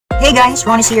Hey guys,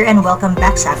 Ron is here and welcome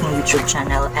back sa aking YouTube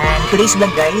channel. And today's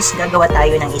vlog guys, gagawa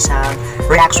tayo ng isang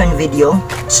reaction video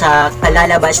sa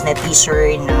kalalabas na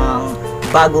teaser ng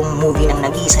bagong movie ng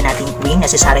nag-iisa nating queen na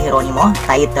si Sarah Geronimo,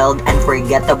 titled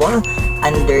Unforgettable,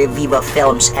 under Viva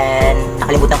Films. And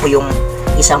nakalimutan ko yung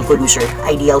isang producer,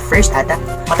 Ideal First ata.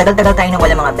 Matagal-tagal tayo na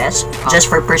wala mga best, just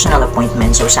for personal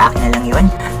appointment, so sa akin na lang yun.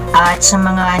 At sa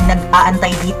mga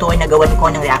nag-aantay dito, nagawan ko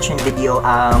ng reaction video,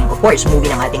 of course, movie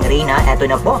ng ating Reyna. Eto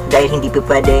na po, dahil hindi po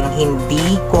pwedeng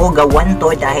hindi ko gawan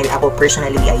to, dahil ako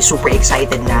personally ay super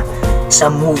excited na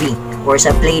sa movie or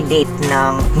sa play date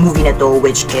ng movie na to,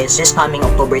 which is this coming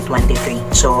October 23.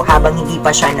 So habang hindi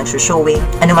pa siya nagsushowing,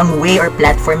 anumang way or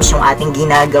platforms yung ating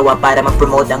ginagawa para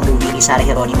mag-promote ang movie ni Sarah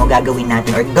Geronimo, gagawin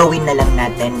natin or gawin na lang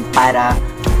natin para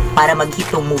mag-hit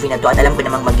tong movie na to. At alam ko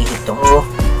namang mag-hit to.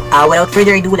 So, without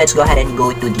further ado, let's go ahead and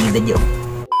go to the video.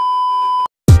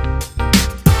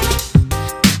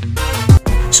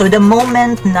 So the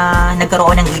moment na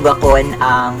nagkaroon ng VivaCon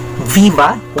ang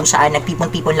Viva, kung saan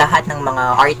nagtipon-tipon lahat ng mga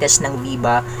artists ng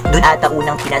Viva, doon ata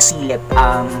unang pinasilip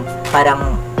ang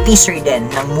parang teaser din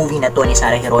ng movie na to ni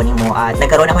Sarah Geronimo. At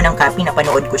nagkaroon ako ng copy,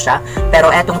 napanood ko siya.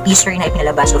 Pero etong teaser na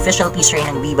ipinalabas, official teaser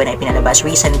ng Viva na ipinalabas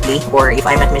recently, or if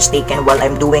I'm not mistaken, while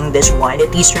I'm doing this one, the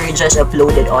teaser just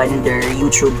uploaded on their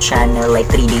YouTube channel like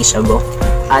 3 days ago.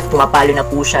 At pumapalo na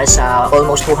po siya sa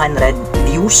almost 200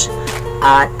 views.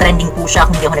 Trending po siya,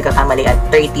 kung hindi ako nagkakamali, at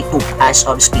 32 as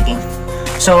of speaking.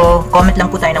 So, comment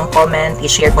lang po tayo ng comment,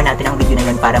 i-share po natin ang video na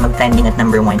yun para mag-trending at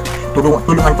number 1.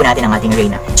 Tulungan po natin ang ating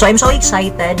Reyna. So, I'm so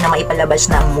excited na maipalabas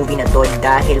na ang movie na to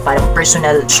dahil parang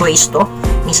personal choice to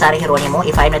ni Sarah Geronimo,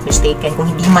 if I'm not mistaken. Kung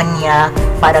hindi man niya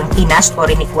parang tinast or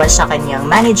request sa kanyang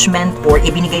management or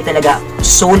ibinigay talaga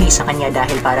solely sa kanya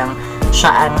dahil parang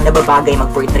siya ang nababagay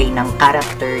mag-portray ng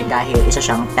character dahil isa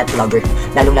siyang pet lover,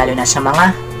 lalong-lalo na sa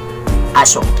mga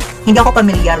aso. Hindi ako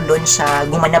pamilyar doon sa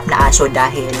gumanap na aso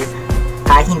dahil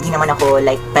hindi naman ako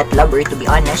like pet lover, to be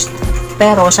honest.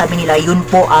 Pero sabi nila yun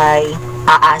po ay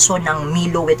aso ng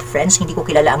Milo with Friends. Hindi ko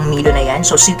kilala ang Milo na yan.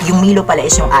 So yung Milo pala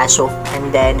is yung aso,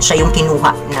 and then siya yung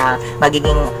kinuha na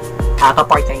magiging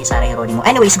kapartner ni Sarah Geronimo.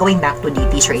 Anyways, going back to the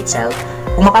teaser itself,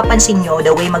 kung mapapansin nyo,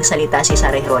 the way magsalita si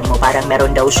Sarah Geronimo, parang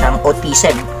meron daw siyang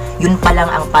autism. Yun pa lang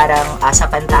ang parang sa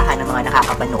pantahan ng mga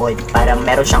nakakapanood. Parang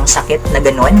meron siyang sakit na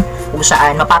ganon, kung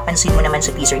saan mapapansin mo naman sa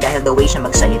teaser dahil the way siya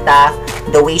magsalita,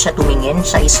 the way siya tumingin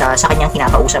sa kanyang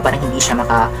kinakausap, parang hindi siya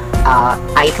maka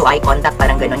eye to eye contact,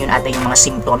 parang ganon. Yun ata yung mga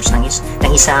symptoms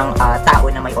ng isang tao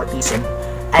na may autism.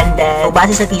 And then, so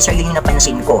base sa teaser, yun yung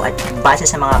napansin ko at base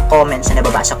sa mga comments na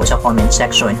nababasa ko sa comment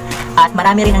section. At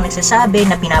marami rin ang nagsasabi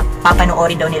na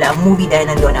papanoorin daw nila ang movie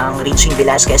dahil nandun ang Regine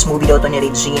Velasquez. Movie daw to ni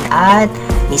Regine at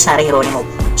ni Sarah Geronimo.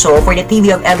 So, for the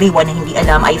TV of everyone na hindi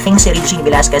alam, I think si Regine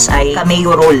Velasquez ay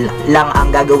cameo role lang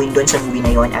ang gagawin doon sa movie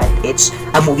na yon, at it's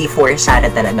a movie for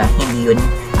Sarah talaga. Hindi yun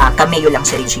cameo lang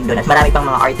si Regine doon. At marami pang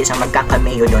mga artists ang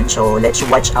magka-cameo doon. So, let's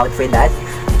watch out for that.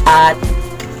 At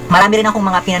marami rin akong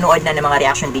mga pinanood na ng mga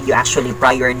reaction video actually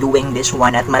prior doing this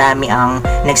one, at marami ang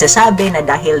nagsasabi na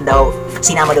dahil daw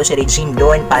sinama daw si Regine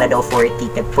doon para daw for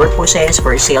ticket purposes,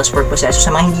 for sales purposes. So,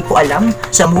 sa mga hindi po alam,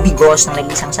 sa movie goals ng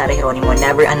nag-isang Sarah Geronimo,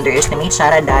 never underestimate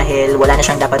Sarah dahil wala na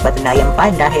siyang dapat patunayan pa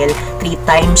dahil 3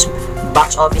 times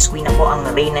box office queen na po ang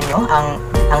Reyna nyo, ang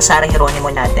Sarah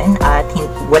Geronimo natin, at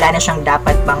wala na siyang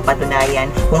dapat pang patunayan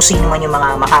kung sino man yung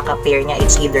mga makaka-pair niya.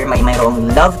 It's either may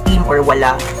mayroong love team or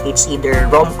wala, it's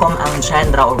either rom-com ang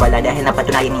genre or wala, dahil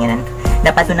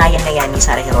napatunayan na yan ni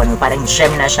Sarah Geronimo. Parang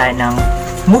gem na siya ng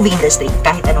movie industry,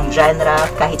 kahit anong genre,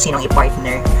 kahit sinong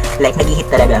i-partner, like nag-hit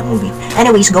talaga ang movie.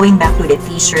 Anyways, going back to the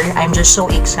teaser, I'm just so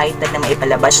excited na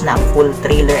maipalabas na ang full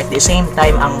trailer, at the same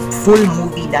time ang full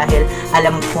movie, dahil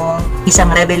alam kong isang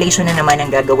revelation na naman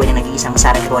ang gagawin ng nag-iisang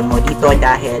Sarah Geronimo dito,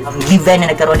 dahil given na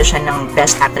nagkaroon na siya ng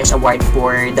Best Actress Award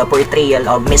for the portrayal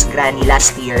of Miss Granny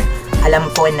last year,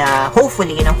 alam ko na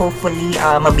hopefully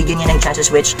mabigyan niya ng chances,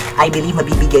 which I believe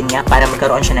mabibigyan niya, para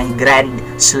magkaroon siya ng Grand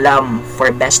Slam for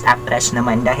Best Actress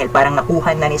naman, dahil parang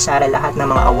nakuha na ni Sarah lahat ng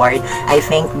mga award. I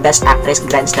think Best Actress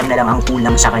Grand Slam na lang ang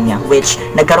kulang sa kanya, which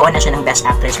nagkaroon na siya ng Best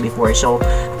Actress before. So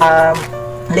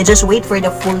let's just wait for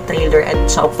the full trailer, at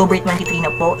sa October 23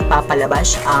 na po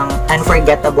ipapalabas ang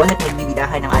Unforgettable at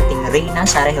nagbibidahan ng ating Reyna,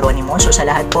 Sarah Geronimo. So sa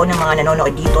lahat po ng mga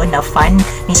nanonood dito na fan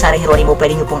ni Sarah Geronimo,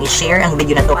 pwede nyo pong i-share ang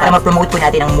video na to para ma-promote po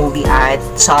natin ang movie, at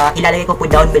ilalagay ko po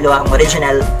down below ang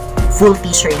original full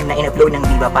teaser na in-upload ng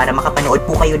Viva para makapanood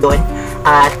po kayo doon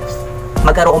at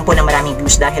magkaroon po ng maraming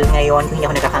views, dahil ngayon, kung hindi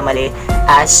ako nagkakamali,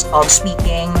 as of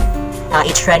speaking,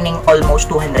 it's running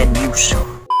almost 200 views.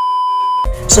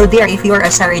 So there, if you're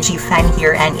a Sarah G fan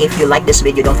here and if you like this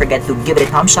video, don't forget to give it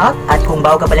a thumbs up. At kung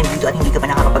bago ka pa lang dito at hindi ka pa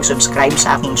nakakapag-subscribe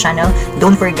sa aking channel,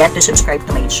 don't forget to subscribe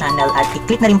to my channel at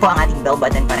i-click na rin po ang ating bell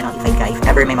button para notify ka if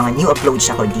ever may mga new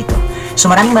uploads ako dito. So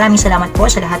maraming salamat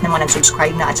po sa lahat ng mga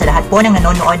nag-subscribe na at sa lahat po ng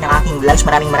nanonood ng aking vlogs.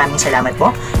 Maraming salamat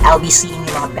po. I'll be seeing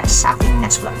you mga best sa aking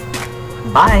next vlog.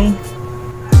 Bye!